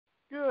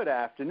Good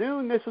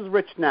afternoon. This is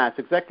Rich Nass,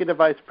 Executive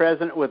Vice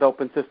President with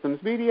Open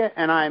Systems Media,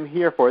 and I am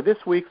here for this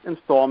week's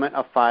installment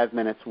of 5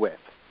 Minutes With.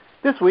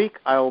 This week,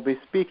 I will be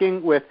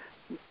speaking with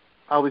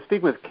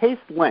Cees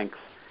Links,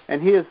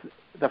 and he is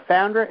the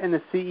founder and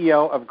the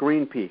CEO of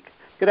GreenPeak.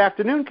 Good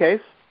afternoon, Cees.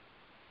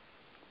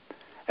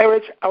 Hey,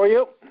 Rich. How are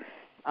you?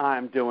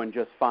 I'm doing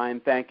just fine.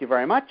 Thank you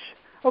very much.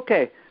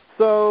 Okay,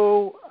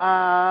 so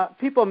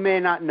people may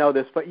not know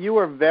this, but you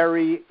were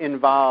very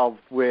involved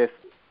with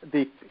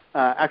the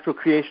actual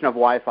creation of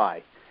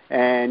Wi-Fi,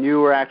 and you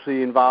were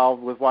actually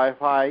involved with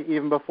Wi-Fi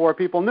even before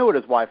people knew it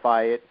as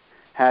Wi-Fi. It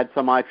had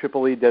some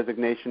IEEE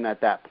designation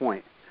at that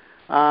point.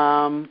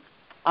 I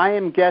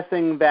am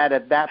guessing that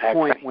at that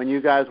point when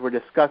you guys were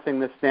discussing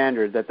the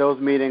standard, that those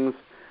meetings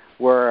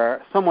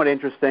were somewhat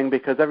interesting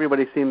because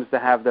everybody seems to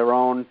have their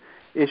own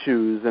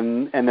issues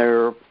and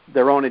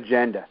their own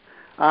agenda.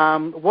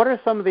 What are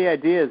some of the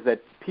ideas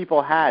that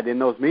people had in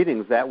those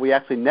meetings that we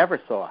actually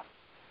never saw?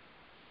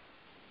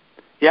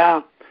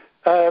 Yeah.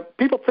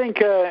 People think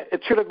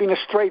it should have been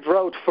a straight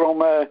road from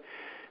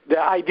the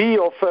idea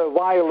of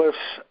wireless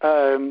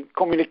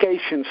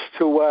communications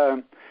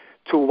to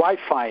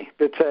Wi-Fi,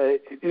 but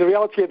in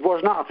reality it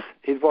was not.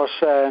 It was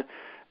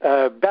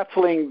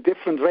battling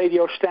different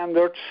radio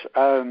standards.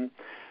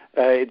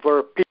 It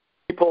were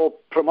people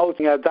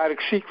promoting a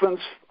direct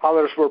sequence,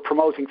 others were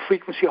promoting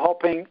frequency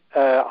hopping,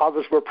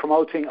 others were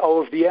promoting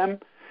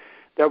OFDM.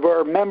 There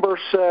were members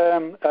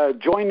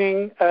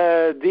joining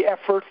the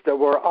effort. There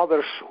were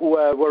others who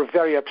were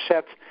very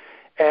upset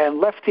and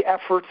left the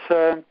effort.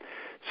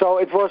 So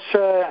it was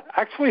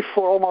actually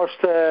for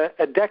almost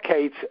a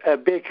decade a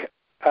big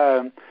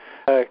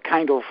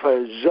kind of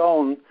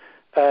zone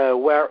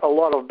where a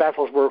lot of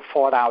battles were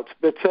fought out.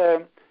 But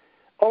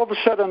all of a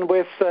sudden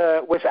with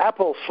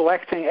Apple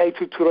selecting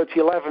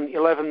 802.11,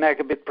 11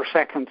 megabit per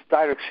second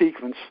direct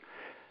sequence,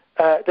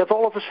 that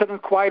all of a sudden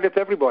quieted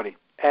everybody,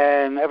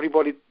 and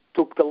everybody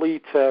took the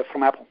lead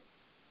from Apple.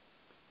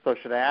 So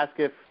should I ask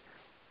if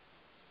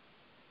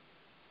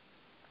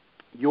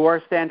your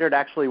standard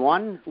actually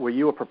won? Were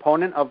you a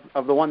proponent of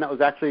the one that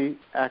was actually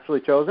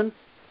chosen?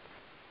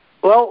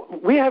 Well,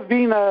 we have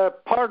been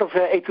part of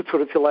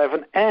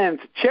 802.11 and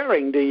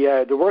chairing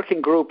the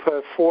working group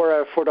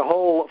for the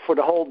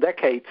whole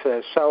decade.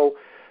 So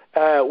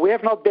we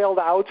have not bailed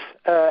out,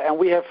 and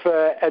we have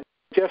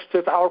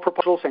adjusted our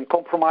proposals and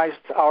compromised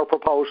our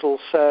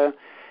proposals,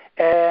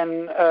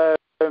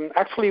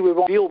 actually, we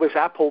won't deal with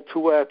Apple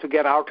to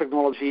get our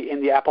technology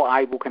in the Apple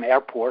iBook and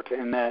Airport,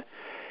 and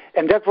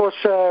that was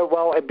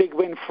a big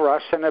win for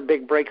us and a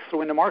big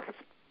breakthrough in the market.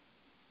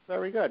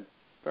 Very good,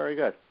 very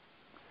good.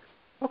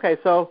 Okay,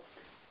 so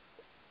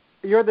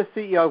you're the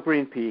CEO of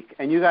GreenPeak,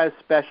 and you guys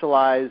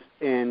specialize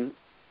in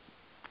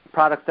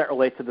products that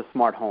relate to the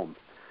smart home.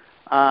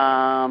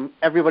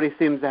 Everybody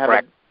seems to have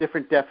a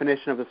different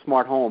definition of the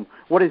smart home.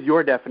 What is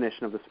your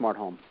definition of the smart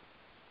home?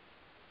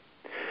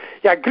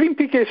 Yeah,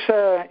 GreenPeak is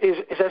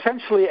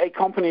essentially a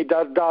company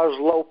that does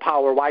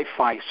low-power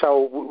Wi-Fi.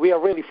 So we are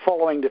really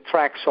following the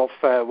tracks of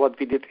what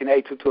we did in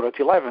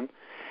 802.11.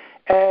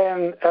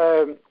 And,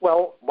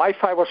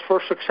 Wi-Fi was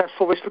first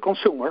successful with the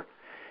consumer.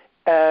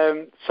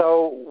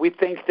 So we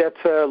think that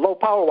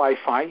low-power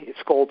Wi-Fi,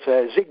 it's called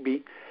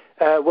Zigbee,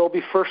 will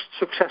be first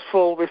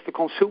successful with the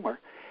consumer.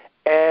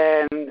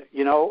 And,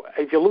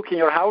 if you look in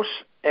your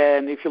house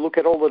and if you look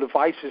at all the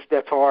devices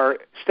that are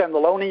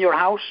standalone in your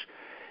house,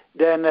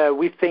 then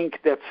we think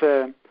that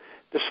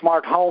the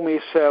smart home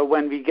is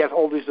when we get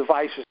all these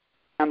devices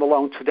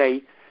standalone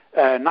today,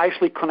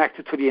 nicely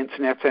connected to the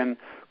internet and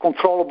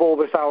controllable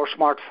with our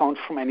smartphones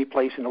from any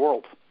place in the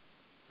world.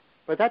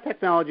 But that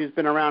technology has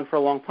been around for a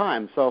long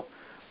time. So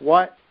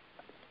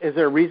is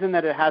there a reason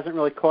that it hasn't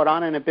really caught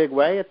on in a big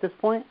way at this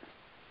point?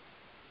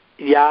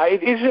 Yeah,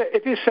 it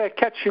is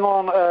catching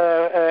on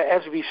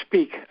as we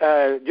speak.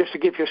 Just to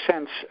give you a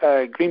sense,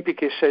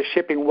 GreenPeak is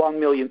shipping 1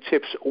 million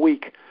chips a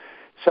week.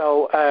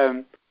 So,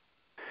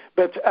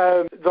 but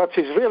what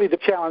is really the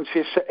challenge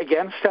is,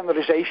 again,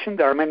 standardization.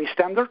 There are many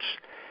standards.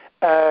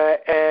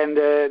 And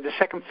the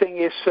second thing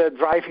is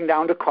driving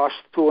down the cost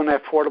to an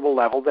affordable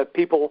level that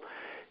people,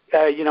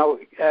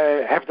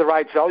 have the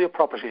right value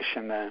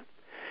proposition.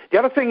 The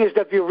other thing is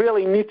that we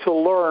really need to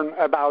learn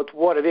about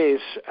what it is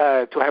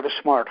to have a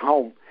smart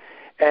home.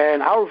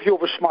 And our view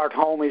of a smart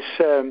home is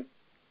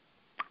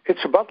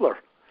it's a butler.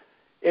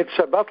 It's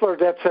a butler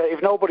that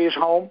if nobody is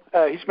home,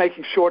 he's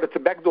making sure that the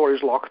back door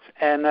is locked.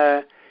 And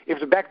if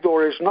the back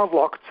door is not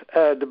locked,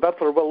 the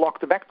butler will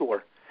lock the back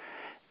door.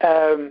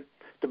 The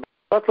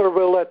butler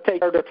will take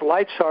care that the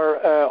lights are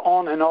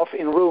on and off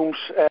in rooms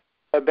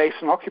based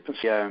on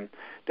occupancy,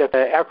 that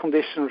air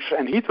conditioners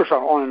and heaters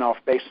are on and off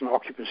based on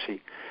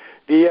occupancy.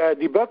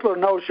 The butler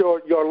knows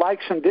your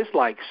likes and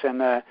dislikes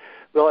and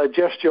will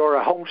adjust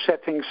your home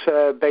settings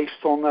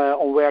based on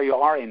where you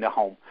are in the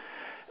home.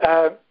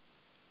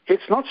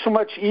 It's not so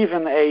much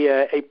even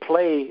a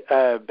play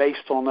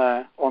based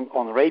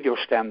on radio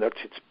standards.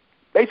 It's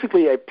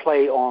basically a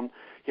play on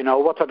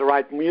what are the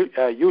right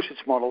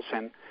usage models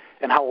and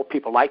how will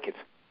people like it.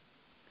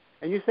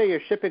 And you say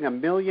you're shipping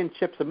 1 million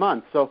chips a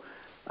month. So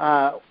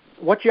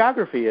What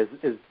geography is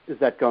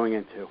that going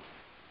into?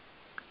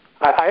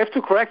 I have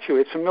to correct you.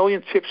 It's 1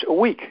 million chips a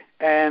week,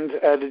 and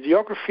the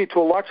geography to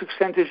a large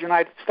extent is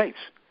United States.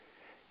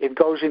 It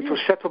goes into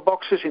set-top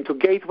boxes, into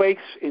gateways,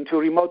 into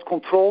remote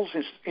controls,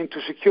 into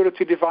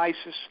security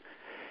devices,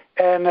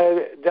 and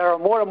there are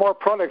more and more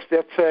products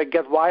that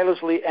get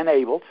wirelessly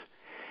enabled.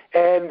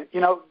 And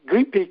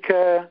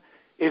GreenPeak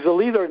is a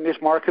leader in this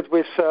market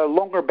with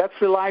longer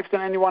battery life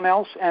than anyone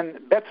else and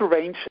better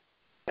range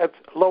at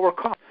lower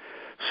cost.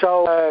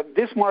 So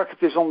this market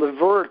is on the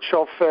verge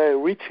of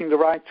reaching the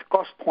right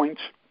cost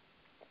points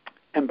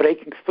and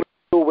breaking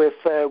through with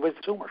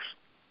consumers.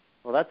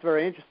 Well, that's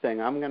very interesting.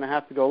 I'm going to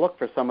have to go look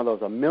for some of those.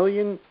 1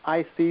 million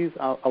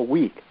ICs a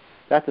week.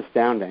 That's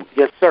astounding.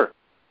 Yes, sir.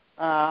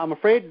 I'm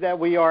afraid that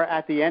we are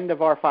at the end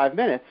of our 5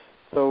 minutes,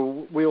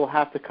 so we will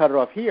have to cut it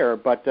off here.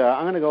 But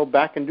I'm going to go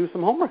back and do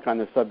some homework on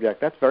this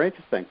subject. That's very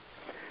interesting.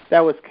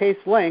 That was Cees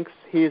Links.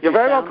 You're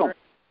very welcome.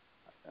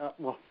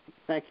 Well,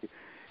 thank you.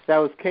 That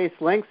was Cees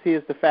Links. He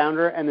is the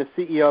founder and the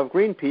CEO of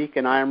GreenPeak,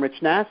 and I am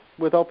Rich Nass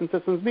with Open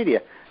Systems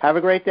Media. Have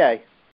a great day.